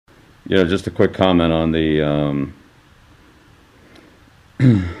Yeah, just a quick comment on the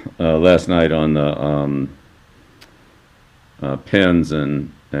last night on the pins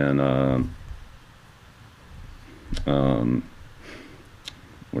and um,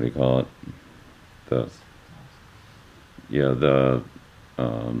 what do you call it? The yeah the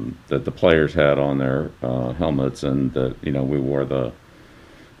that the players had on their helmets, and that we wore the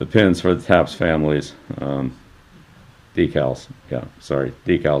pins for the Taps families, decals. Yeah, sorry,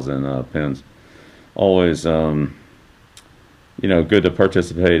 decals and pins. Always good to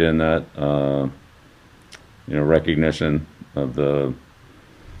participate in that. Recognition of the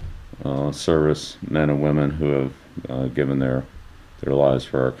service men and women who have given their lives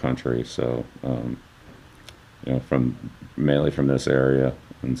for our country. So from mainly from this area,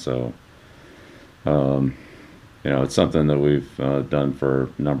 and so it's something that we've done for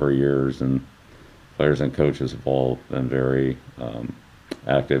a number of years, and players and coaches have all been very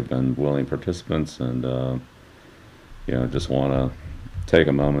active and willing participants, and just want to take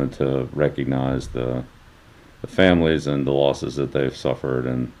a moment to recognize the families and the losses that they've suffered,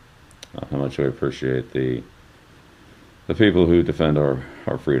 and how much we appreciate the people who defend our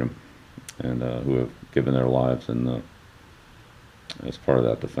freedom, and who have given their lives as part of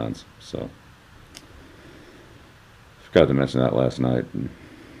that defense. So forgot to mention that last night.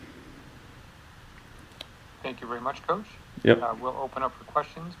 Thank you very much, Coach. Yep. We'll open up for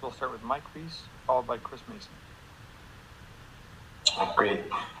questions. We'll start with Mike Reese, followed by Chris Mason. Great.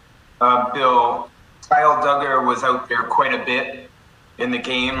 Bill, Kyle Duggar was out there quite a bit in the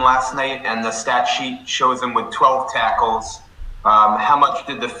game last night, and the stat sheet shows him with 12 tackles. How much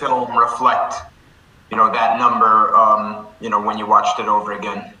did the film reflect, that number, when you watched it over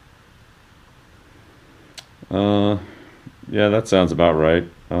again? Yeah, that sounds about right.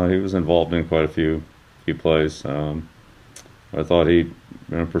 He was involved in quite a few plays. I thought he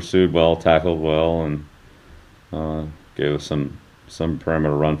pursued well, tackled well, and gave us some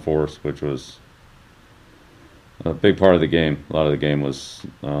perimeter run force, which was a big part of the game. A lot of the game was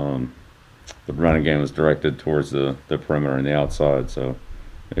the running game was directed towards the perimeter and the outside. So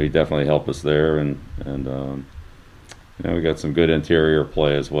he definitely helped us there, and we got some good interior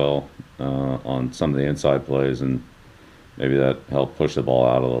play as well on some of the inside plays, and maybe that helped push the ball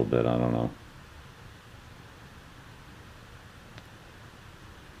out a little bit. I don't know.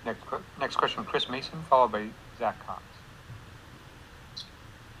 Next question, Chris Mason, followed by Zach Cox.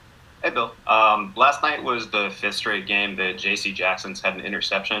 Hey, Bill. Last night was the fifth straight game that J.C. Jackson's had an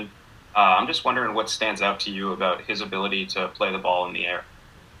interception. I'm just wondering what stands out to you about his ability to play the ball in the air.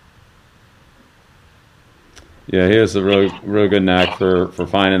 Yeah, he has a real good knack for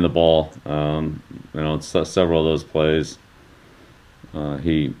finding the ball. Several of those plays,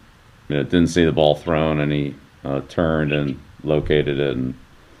 he didn't see the ball thrown, and he turned and located it. And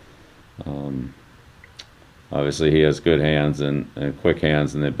obviously, he has good hands and quick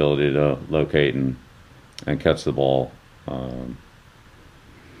hands, and the ability to locate and catch the ball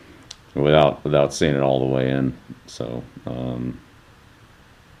without seeing it all the way in. So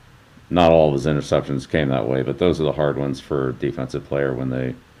not all of his interceptions came that way, but those are the hard ones for a defensive player when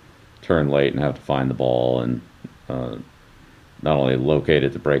they turn late and have to find the ball, and not only locate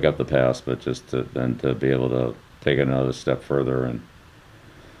it to break up the pass, but just to be able to take it another step further and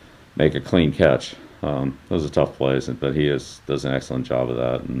make a clean catch. Those are tough plays, but he does an excellent job of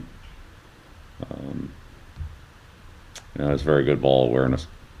that, and has very good ball awareness.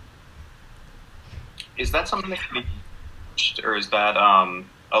 Is that something that can be coached, or is that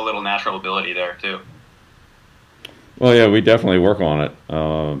a little natural ability there too? Well, yeah, we definitely work on it,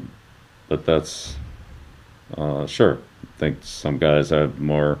 but that's sure. I think some guys have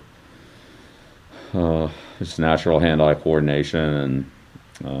more just natural hand-eye coordination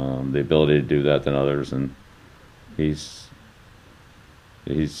and the ability to do that than others, and he's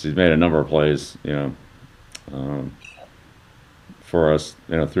made a number of plays, for us,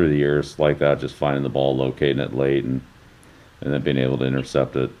 through the years like that, just finding the ball, locating it late, and then being able to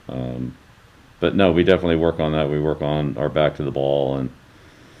intercept it. But no, we definitely work on that. We work on our back to the ball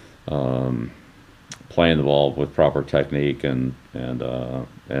and playing the ball with proper technique and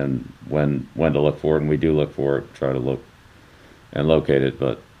when to look for it, and we do look for it, try to look and locate it.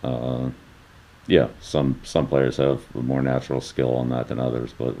 But yeah, some players have a more natural skill on that than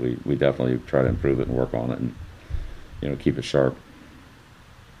others, but we definitely try to improve it and work on it and keep it sharp.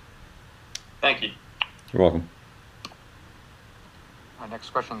 Thank you. You're welcome. Our next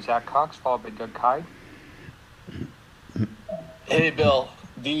question, Zach Cox, followed by Doug Kyde. Hey, Bill.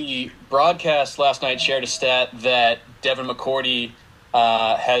 The broadcast last night shared a stat that Devin McCourty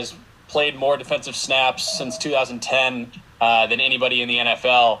has played more defensive snaps since 2010 than anybody in the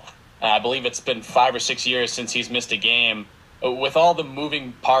NFL. I believe it's been 5 or 6 years since he's missed a game. With all the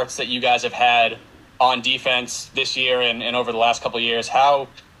moving parts that you guys have had on defense this year and over the last couple of years, how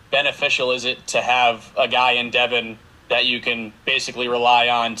beneficial is it to have a guy in Devin that you can basically rely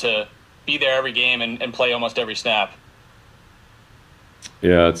on to be there every game and play almost every snap?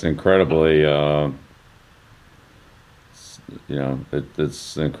 Yeah, it's incredibly,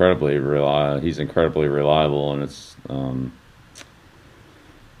 it's incredibly reliable. He's incredibly reliable, and it's,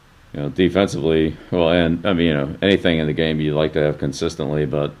 defensively, well, and I mean, anything in the game you'd like to have consistently,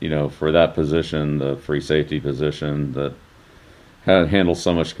 but, for that position, the free safety position that handles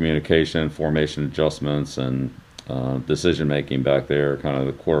so much communication, formation adjustments, and decision making back there, kind of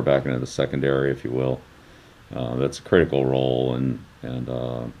the quarterback into the secondary, if you will. That's a critical role, and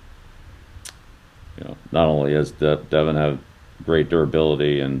not only has Devin have great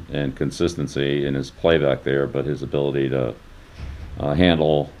durability and consistency in his play back there, but his ability to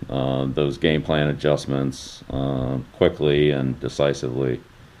handle those game plan adjustments quickly and decisively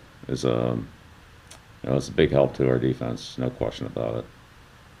is it's a big help to our defense, no question about it.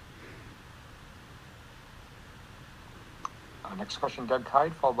 Next question, Doug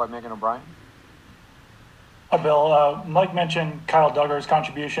Hyde, followed by Megan O'Brien. Hi, Bill. Mike mentioned Kyle Duggar's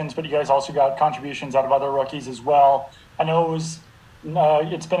contributions, but you guys also got contributions out of other rookies as well. I know it's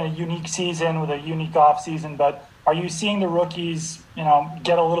been a unique season with a unique off season, but are you seeing the rookies,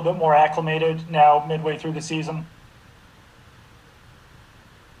 get a little bit more acclimated now midway through the season?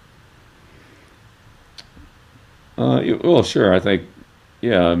 Well, sure. I think,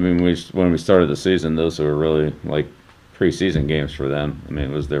 yeah. I mean, when we started the season, those were really like preseason games for them. I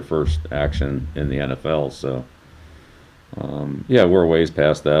mean, it was their first action in the NFL. So, yeah, we're ways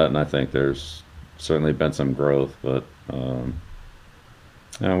past that, and I think there's certainly been some growth, but we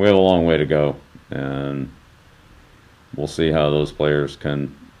have a long way to go, and we'll see how those players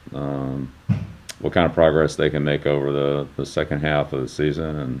can, what kind of progress they can make over the second half of the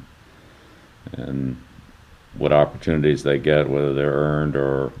season, and what opportunities they get, whether they're earned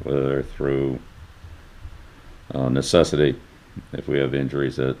or whether they're through necessity. If we have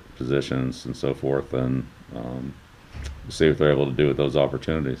injuries at positions and so forth, then we'll see what they're able to do with those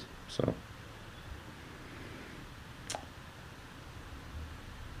opportunities. So.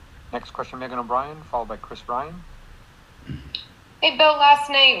 Next question, Megan O'Brien, followed by Chris Ryan. Hey, Bill, last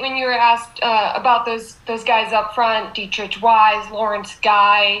night when you were asked about those guys up front, Dietrich Wise, Lawrence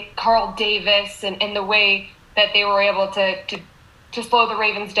Guy, Carl Davis, and the way that they were able to slow the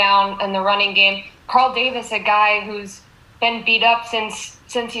Ravens down in the running game. Carl Davis, a guy who's been beat up since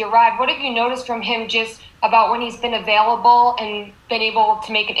he arrived. What have you noticed from him just about when he's been available and been able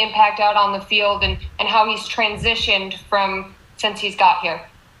to make an impact out on the field, and how he's transitioned from since he's got here?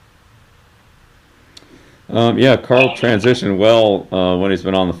 Yeah, Carl transitioned well when he's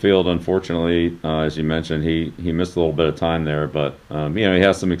been on the field. Unfortunately, as you mentioned, he missed a little bit of time there, but he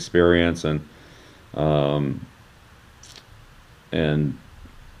has some experience, and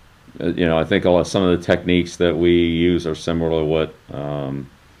I think some of the techniques that we use are similar to what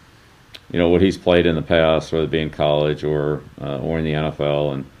what he's played in the past, whether it be in college or in the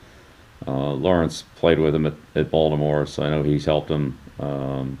NFL. And Lawrence played with him at Baltimore, so I know he's helped him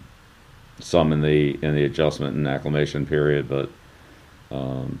some in the adjustment and acclimation period. But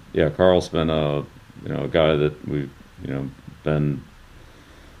Carl's been a guy that we've been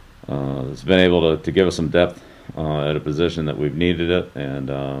has been able to give us some depth at a position that we've needed it, and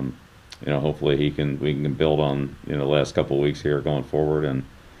hopefully we can build on the last couple of weeks here going forward, and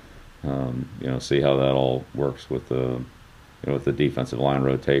see how that all works with the defensive line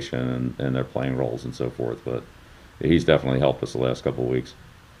rotation and their playing roles and so forth. But he's definitely helped us the last couple of weeks.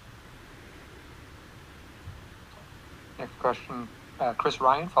 Next question, Chris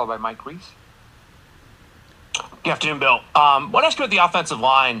Ryan, followed by Mike Reese. Good afternoon, Bill. Want to ask you about the offensive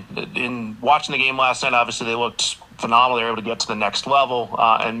line. In watching the game last night, obviously they looked phenomenal. They were able to get to the next level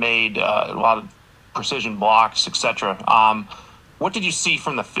and made a lot of precision blocks, etc. What did you see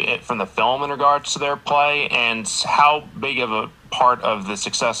from the film in regards to their play, and how big of a part of the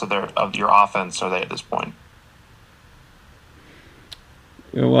success of your offense are they at this point?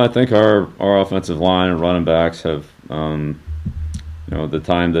 Well, I think our offensive line and running backs have, the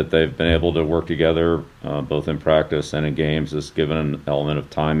time that they've been able to work together, both in practice and in games, has given an element of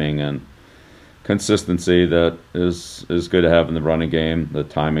timing and consistency that is good to have in the running game. The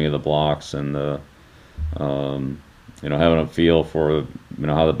timing of the blocks and the, having a feel for,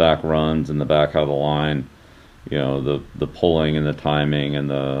 how the back runs and the back how the line, the pulling and the timing and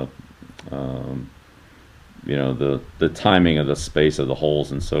the timing of the space of the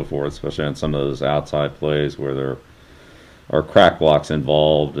holes and so forth, especially on some of those outside plays where they're are crack blocks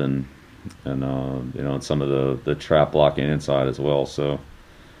involved, and you know, and some of the trap blocking inside as well. So,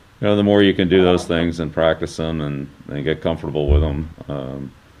 you know, the more you can do those things and practice them and get comfortable with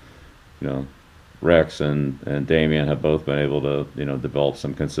them, you know, Rex and Damian have both been able to, you know, develop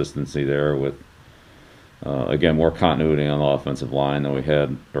some consistency there with, again, more continuity on the offensive line than we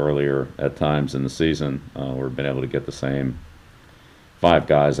had earlier at times in the season. We've been able to get the same 5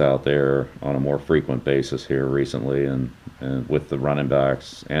 guys out there on a more frequent basis here recently, and with the running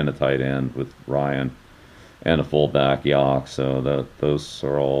backs and the tight end with Ryan and the fullback Yak. So those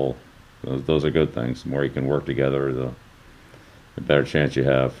are good things. The more you can work together, the better chance you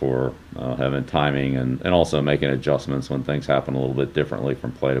have for having timing and also making adjustments when things happen a little bit differently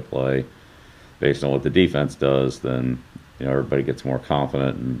from play to play based on what the defense does. Then, you know, everybody gets more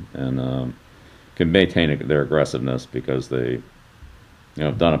confident and can maintain their aggressiveness because they, you know,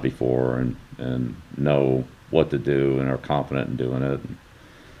 have done it before and know what to do and are confident in doing it. And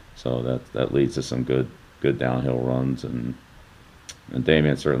so that leads to some good downhill runs, and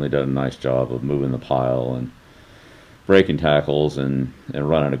Damian certainly done a nice job of moving the pile and breaking tackles and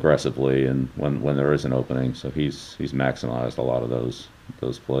running aggressively and when there is an opening. So he's maximized a lot of those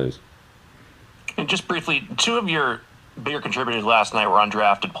plays. And just briefly, 2 of your bigger contributors last night were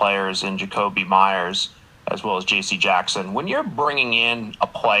undrafted players in Jacoby Myers as well as J.C. Jackson. When you're bringing in a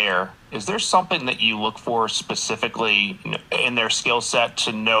player, is there something that you look for specifically in their skill set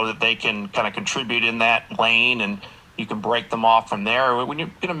to know that they can kind of contribute in that lane and you can break them off from there? When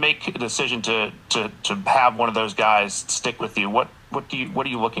you're going to make a decision to have one of those guys stick with you, what are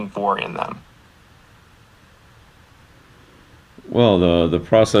you looking for in them? Well, the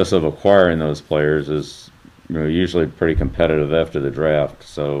process of acquiring those players is, you know, usually pretty competitive after the draft.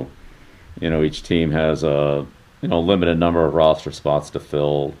 So, you know, each team has a, you know, limited number of roster spots to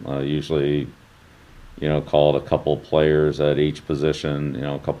fill. Usually, you know, call it a couple players at each position. You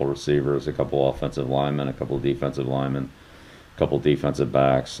know, a couple receivers, a couple offensive linemen, a couple defensive linemen, a couple defensive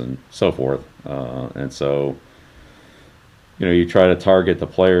backs, and so forth. And so, you know, you try to target the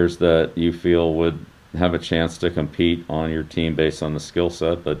players that you feel would have a chance to compete on your team based on the skill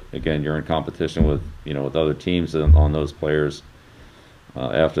set. But again, you're in competition with, you know, with other teams on those players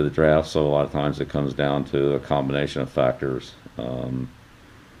after the draft. So a lot of times it comes down to a combination of factors. You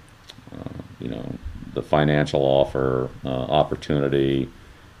know, the financial offer, opportunity,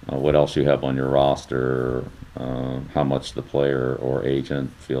 what else you have on your roster, how much the player or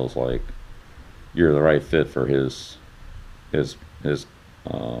agent feels like you're the right fit for his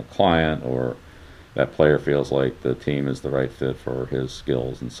client, or that player feels like the team is the right fit for his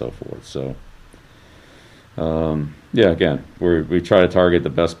skills, and so forth. So, yeah, again, we try to target the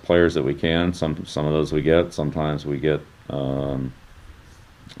best players that we can. Some of those we get. Sometimes we get, you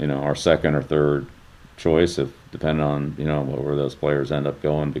know, our second or third choice, if depending on, you know, where those players end up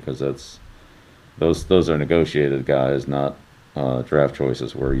going, because those are negotiated guys, not draft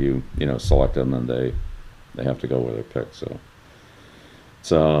choices where you know, select them and they have to go where they're picked. So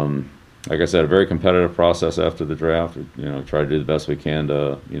it's like I said, a very competitive process after the draft. You know, try to do the best we can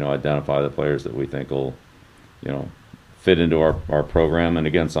to, you know, identify the players that we think will, you know, fit into our program. And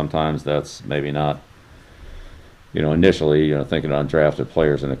again, sometimes that's maybe not, you know, initially, you know, thinking undrafted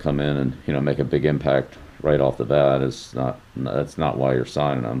players and to come in and, you know, make a big impact right off the bat is that's not why you're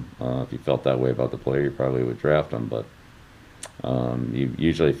signing them. If you felt that way about the player, you probably would draft them. But you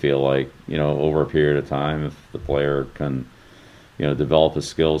usually feel like, you know, over a period of time, if the player can, you know, develop his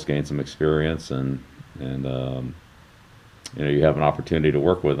skills, gain some experience, and you know, you have an opportunity to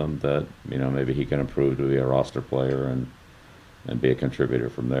work with him, that, you know, maybe he can improve to be a roster player and be a contributor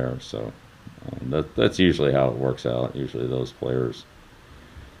from there. So that's usually how it works out. Usually those players,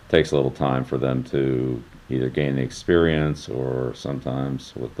 takes a little time for them to either gain the experience, or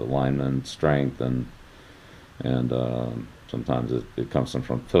sometimes with the lineman strength, and sometimes it comes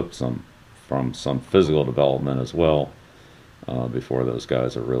from some physical development as well, before those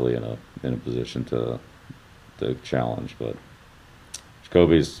guys are really in a position to challenge. But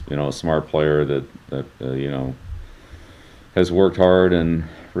Jacoby's, you know, a smart player that you know, has worked hard and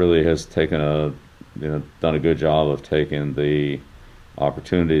really has taken done a good job of taking the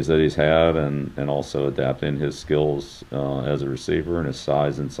opportunities that he's had and also adapting his skills as a receiver and his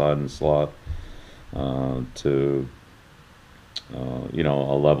size inside in the slot to you know,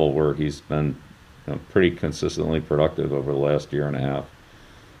 a level where he's been, you know, pretty consistently productive over the last year and a half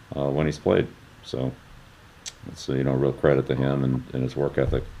when he's played. So it's, you know, real credit to him and his work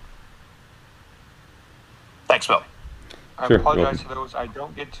ethic. Thanks, Bill. I Sure, apologize to those I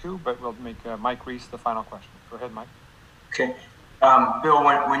don't get to, but we'll make Mike Reese the final question. Go ahead, Mike. Okay. Bill,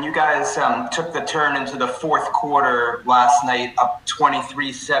 when you guys took the turn into the fourth quarter last night, up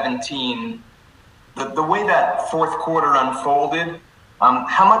 23-17, the way that fourth quarter unfolded,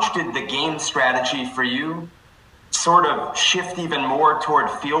 how much did the game strategy for you sort of shift even more toward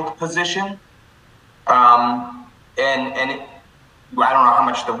field position? I don't know how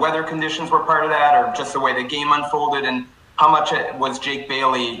much the weather conditions were part of that, or just the way the game unfolded, and how much it was Jake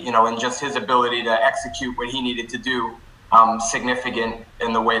Bailey, and just his ability to execute what he needed to do, significant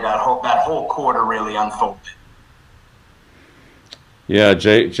in the way that whole quarter really unfolded. Yeah,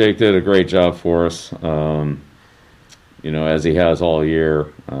 Jake did a great job for us. As he has all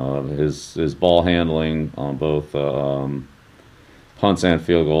year, his ball handling on both punts and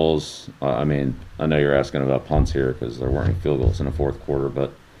field goals. I know you're asking about punts here because there weren't any field goals in the fourth quarter,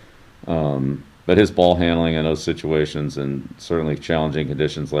 but his ball handling in those situations and certainly challenging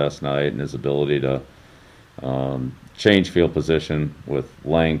conditions last night, and his ability to change field position with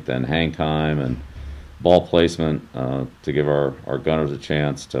length and hang time and ball placement to give our gunners a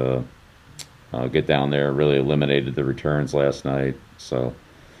chance to get down there really eliminated the returns last night. So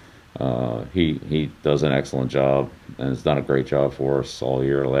he does an excellent job and has done a great job for us all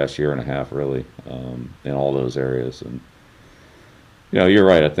year, last year and a half really, in all those areas. And you're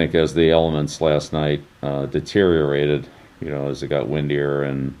right. I think as the elements last night deteriorated, as it got windier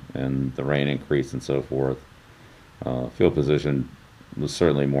and the rain increased and so forth, field position was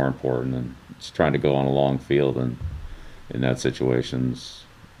certainly more important than just trying to go on a long field. And in that situation, it's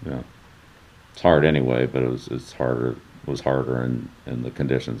hard anyway, but it's harder. Was harder in the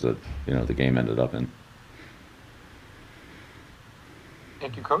conditions that the game ended up in.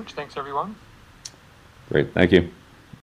 Thank you, Coach. Thanks, everyone. Great. Thank you.